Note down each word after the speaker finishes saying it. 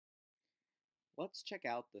Let's check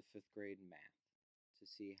out the 5th grade math to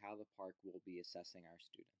see how the park will be assessing our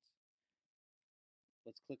students.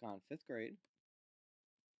 Let's click on 5th grade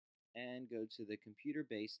and go to the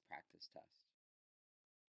computer-based practice test.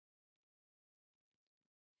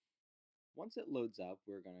 Once it loads up,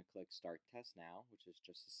 we're going to click Start Test Now, which is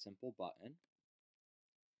just a simple button.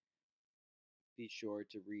 Be sure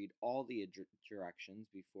to read all the directions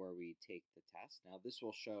before we take the test. Now, this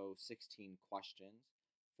will show 16 questions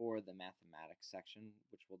for the mathematics section,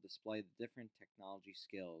 which will display the different technology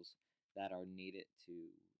skills that are needed to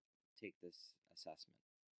take this assessment.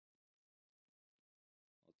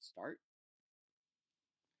 Let's start.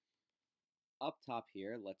 Up top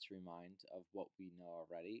here, let's remind of what we know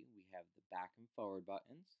already. We have the back and forward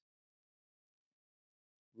buttons,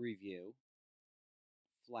 review,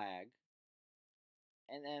 flag,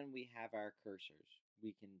 and then we have our cursors.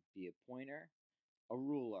 We can be a pointer, a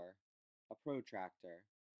ruler, a protractor,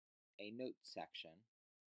 a note section,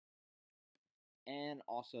 and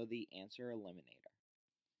also the answer eliminator.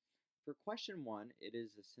 For question 1, it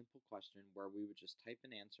is a simple question where we would just type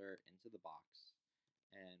an answer into the box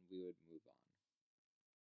and we would move on.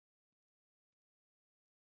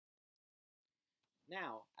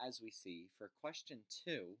 Now, as we see, for question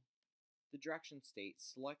 2, the directions state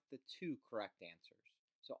select the 2 correct answers.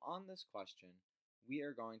 So on this question, we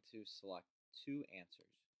are going to select 2 answers.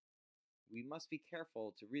 We must be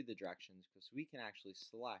careful to read the directions because we can actually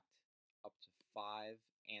select up to 5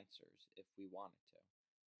 answers if we wanted to.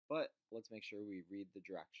 But let's make sure we read the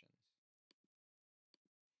directions.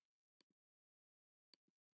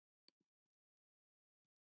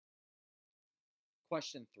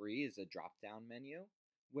 Question 3 is a drop-down menu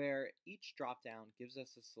where each drop-down gives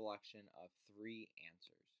us a selection of 3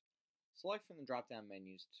 answers. Select from the drop-down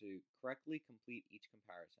menus to correctly complete each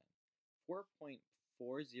comparison.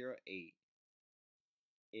 4.408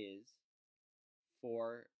 is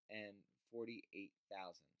 4 and 48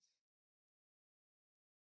 thousandths.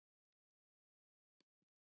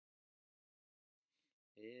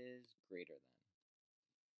 Is greater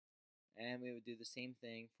than. And we would do the same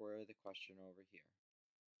thing for the question over here.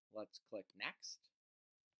 Let's click Next.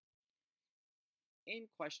 In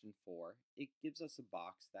question 4, it gives us a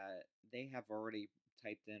box that they have already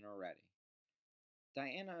typed in already.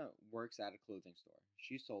 Diana works at a clothing store.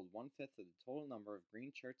 She sold 1/5 of the total number of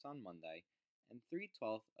green shirts on Monday and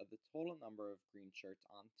 3/12 of the total number of green shirts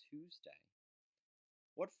on Tuesday.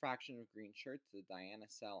 What fraction of green shirts did Diana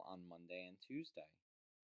sell on Monday and Tuesday?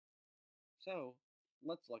 So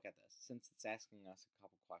let's look at this since it's asking us a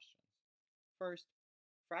couple questions. First,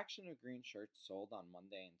 fraction of green shirts sold on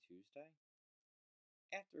Monday and Tuesday.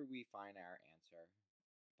 After we find our answer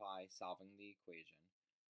by solving the equation,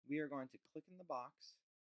 we are going to click in the box,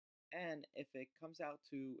 and if it comes out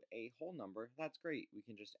to a whole number, that's great. We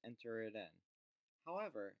can just enter it in.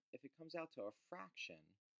 However, if it comes out to a fraction,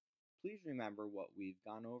 please remember what we've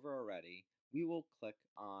gone over already. We will click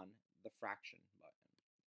on the fraction button.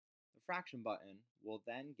 The fraction button will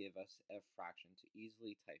then give us a fraction to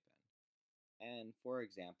easily type in. And for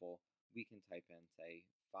example, we can type in, say,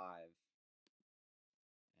 5,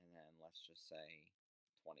 and then let's just say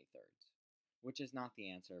 20/3, which is not the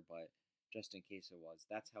answer, but just in case it was,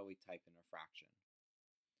 that's how we type in a fraction.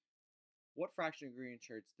 What fraction of green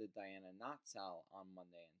shirts did Diana not sell on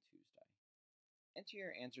Monday and Tuesday? Enter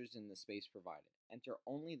your answers in the space provided. Enter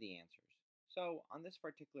only the answers. So on this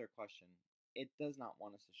particular question, it does not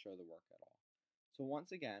want us to show the work at all. So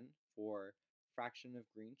once again, for fraction of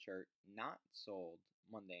green shirt not sold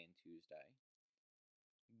Monday and Tuesday,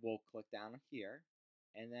 we'll click down here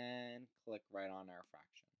and then click right on our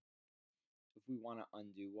fraction. If we want to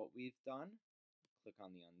undo what we've done, click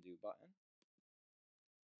on the undo button.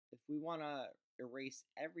 If we want to erase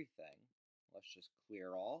everything, let's just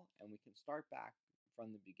clear all and we can start back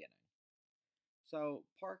from the beginning. So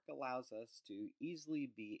PARCC allows us to easily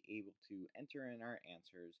be able to enter in our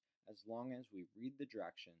answers as long as we read the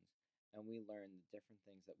directions and we learn the different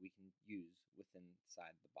things that we can use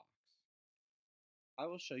inside the box. I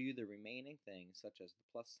will show you the remaining things such as the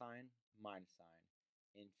plus sign, minus sign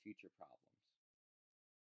in future problems.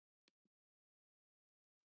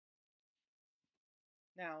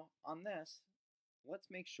 Now on this, let's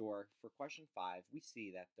make sure for question 5 we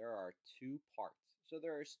see that there are 2 parts. So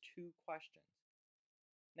there is 2 questions.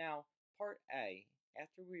 Now, part A,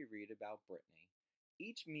 after we read about Brittany,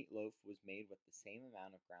 each meatloaf was made with the same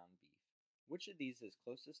amount of ground beef. Which of these is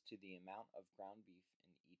closest to the amount of ground beef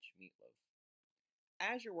in each meatloaf?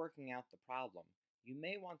 As you're working out the problem, you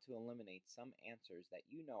may want to eliminate some answers that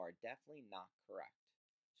you know are definitely not correct.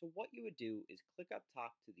 So what you would do is click up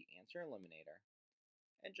top to the answer eliminator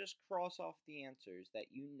and just cross off the answers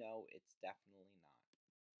that you know it's definitely not.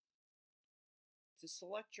 To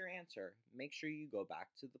select your answer, make sure you go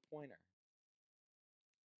back to the pointer.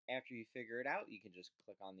 After you figure it out, you can just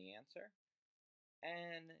click on the answer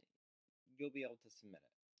and you'll be able to submit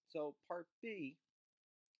it. So part B,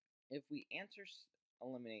 if we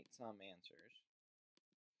eliminate some answers,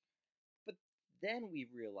 but then we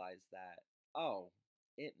realize that, oh,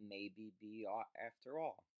 it may be B after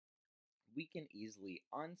all, we can easily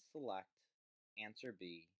unselect answer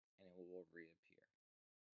B and it will reappear.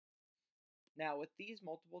 Now with these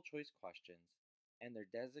multiple choice questions, and they're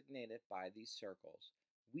designated by these circles,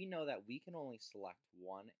 we know that we can only select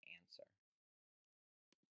one answer.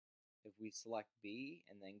 If we select B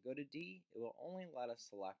and then go to D, it will only let us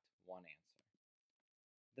select one answer.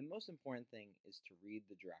 The most important thing is to read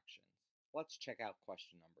the directions. Let's check out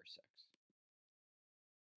question number 6.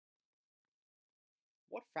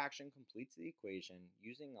 What fraction completes the equation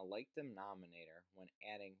using a like denominator when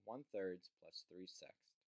adding 1/3 plus 3/6?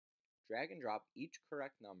 Drag and drop each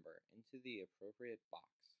correct number into the appropriate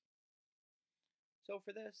box. So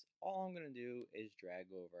for this, all I'm going to do is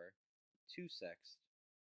drag over 2/6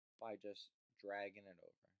 by just dragging it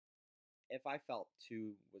over. If I felt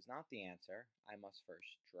 2 was not the answer, I must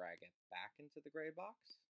first drag it back into the gray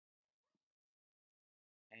box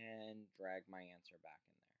and drag my answer back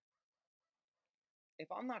in there.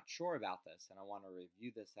 If I'm not sure about this and I want to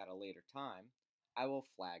review this at a later time, I will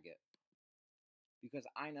flag it because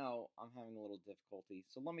I know I'm having a little difficulty,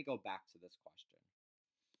 so let me go back to this question.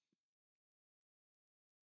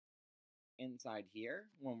 Inside here,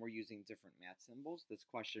 when we're using different math symbols, this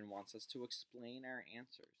question wants us to explain our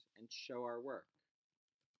answers and show our work.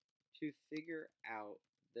 To figure out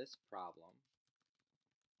this problem,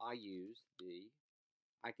 I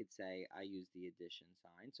could say I use the addition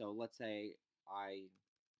sign. So let's say I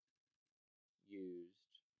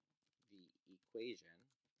used the equation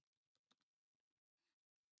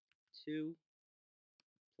 2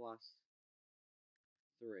 plus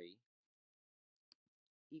 3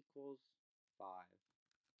 equals 5,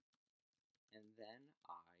 and then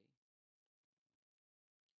I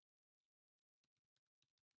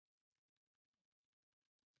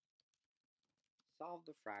solve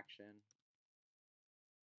the fraction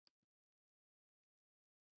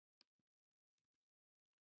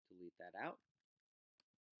delete that out.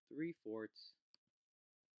 3/4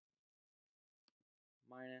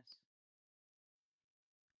 minus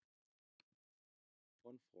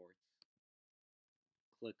 1/4.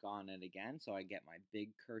 Click on it again so I get my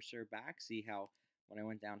big cursor back. See how when I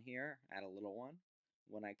went down here, I had a little one.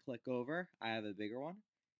 When I click over, I have a bigger one.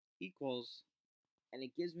 Equals, and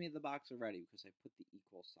it gives me the box already because I put the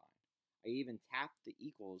equal sign. I even tapped the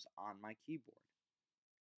equals on my keyboard.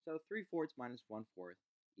 So 3/4 minus 1/4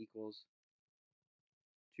 equals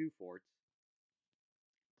 2/4.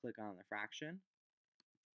 Click on the fraction.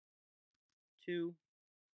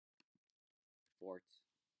 2/4.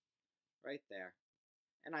 Right there.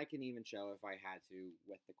 And I can even show if I had to,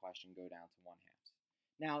 with the question, go down to 1/2.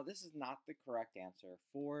 Now, this is not the correct answer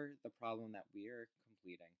for the problem that we are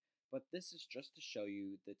completing, but this is just to show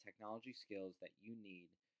you the technology skills that you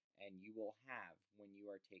need and you will have when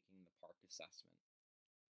you are taking the PARCC assessment.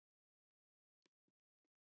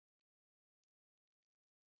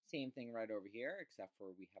 Same thing right over here, except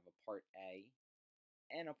for we have a part A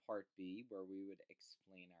and a part B where we would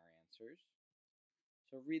explain our answers.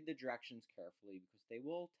 So read the directions carefully because they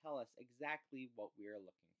will tell us exactly what we are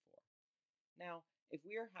looking for. Now, if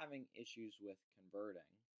we are having issues with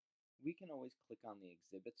converting, we can always click on the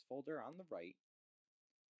exhibits folder on the right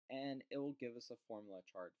and it will give us a formula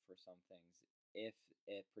chart for some things if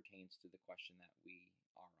it pertains to the question that we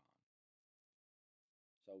are on.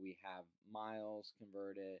 So we have miles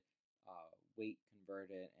converted, weight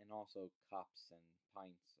converted, and also cups and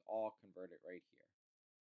pints all converted right here.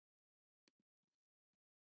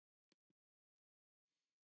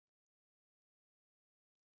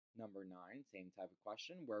 Number 9, same type of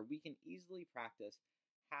question, where we can easily practice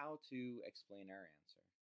how to explain our answer.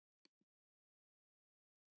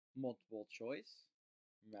 Multiple choice.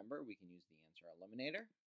 Remember, we can use the answer eliminator.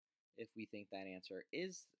 If we think that answer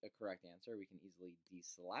is a correct answer, we can easily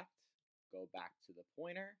deselect, go back to the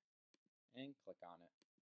pointer, and click on it.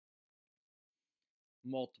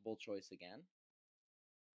 Multiple choice again.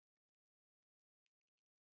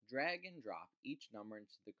 Drag and drop each number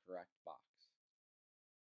into the correct box.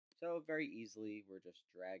 So very easily, we're just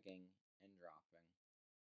dragging and dropping.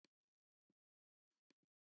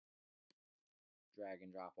 Drag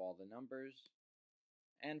and drop all the numbers.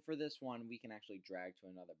 And for this one, we can actually drag to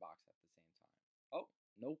another box at the same time. Oh,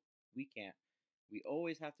 nope, we can't. We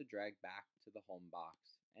always have to drag back to the home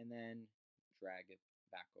box and then drag it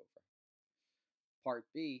back over. Part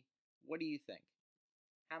B, what do you think?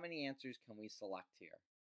 How many answers can we select here?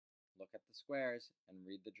 Look at the squares and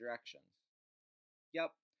read the directions.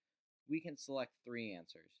 Yep, we can select 3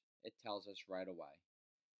 answers. It tells us right away.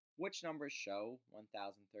 Which numbers show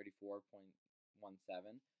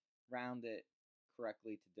 1034.17? Round it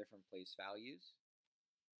correctly to different place values.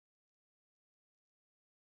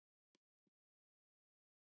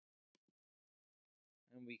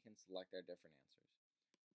 And we can select our different answers.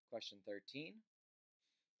 Question 13,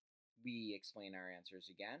 we explain our answers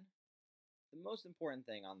again. The most important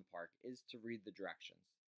thing on the PARCC is to read the directions.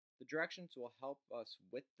 The directions will help us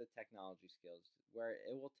with the technology skills, where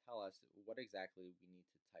it will tell us what exactly we need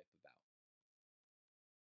to type about.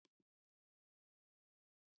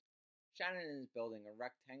 Shannon is building a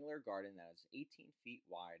rectangular garden that is 18 feet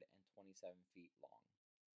wide and 27 feet long.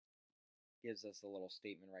 Gives us a little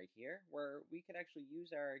statement right here where we could actually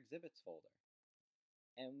use our exhibits folder.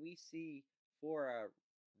 And we see for a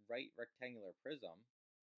right rectangular prism,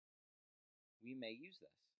 we may use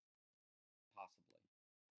this, possibly.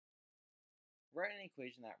 Write an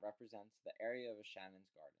equation that represents the area of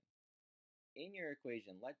Shannon's garden. In your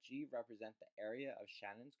equation, let G represent the area of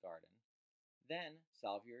Shannon's garden, then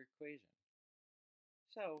solve your equation.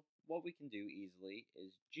 So what we can do easily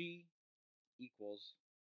is G equals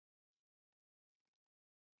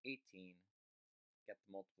 18, get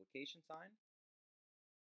the multiplication sign,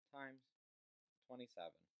 times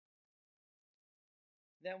 27.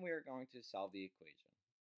 Then we are going to solve the equation.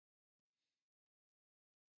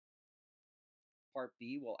 Part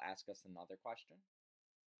B will ask us another question,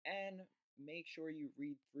 and make sure you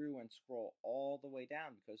read through and scroll all the way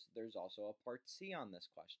down because there's also a Part C on this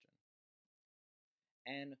question.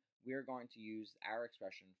 And we're going to use our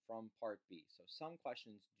expression from Part B. So some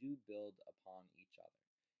questions do build upon each other.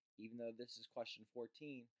 Even though this is question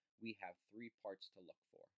 14, we have 3 parts to look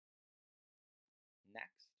for.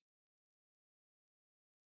 Next.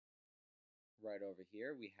 Right over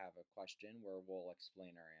here, we have a question where we'll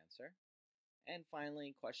explain our answer. And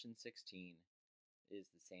finally, question 16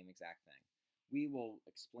 is the same exact thing. We will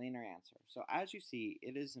explain our answer. So as you see,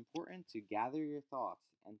 it is important to gather your thoughts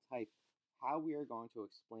and type how we are going to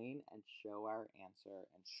explain and show our answer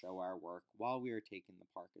and show our work while we are taking the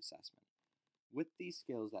PARCC assessment. With these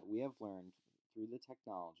skills that we have learned through the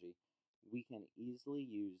technology, we can easily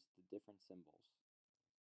use the different symbols.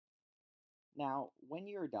 Now, when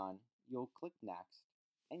you're done, you'll click Next,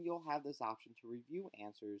 and you'll have this option to review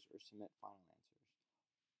answers or submit final answers.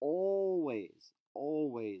 Always,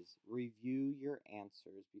 always review your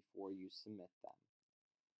answers before you submit them.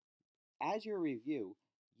 As you review,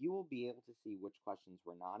 you will be able to see which questions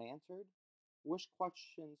were not answered, which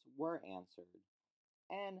questions were answered,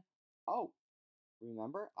 and, oh,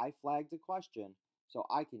 remember, I flagged a question, so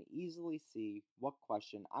I can easily see what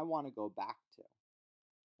question I want to go back to.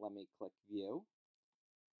 Let me click View,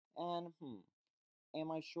 and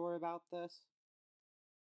am I sure about this?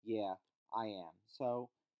 Yeah, I am. So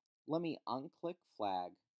let me unclick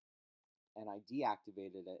Flag, and I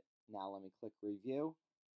deactivated it. Now let me click Review,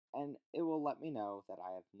 and it will let me know that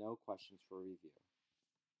I have no questions for review.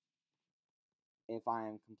 If I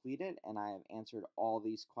am completed and I have answered all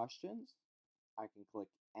these questions, I can click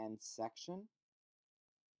End Section,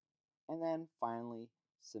 and then finally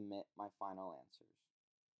submit my final answers.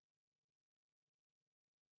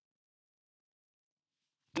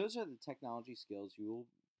 Those are the technology skills you will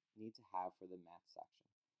need to have for the math section.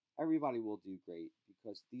 Everybody will do great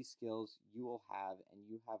because these skills you will have and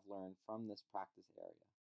you have learned from this practice area.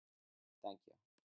 Thank you.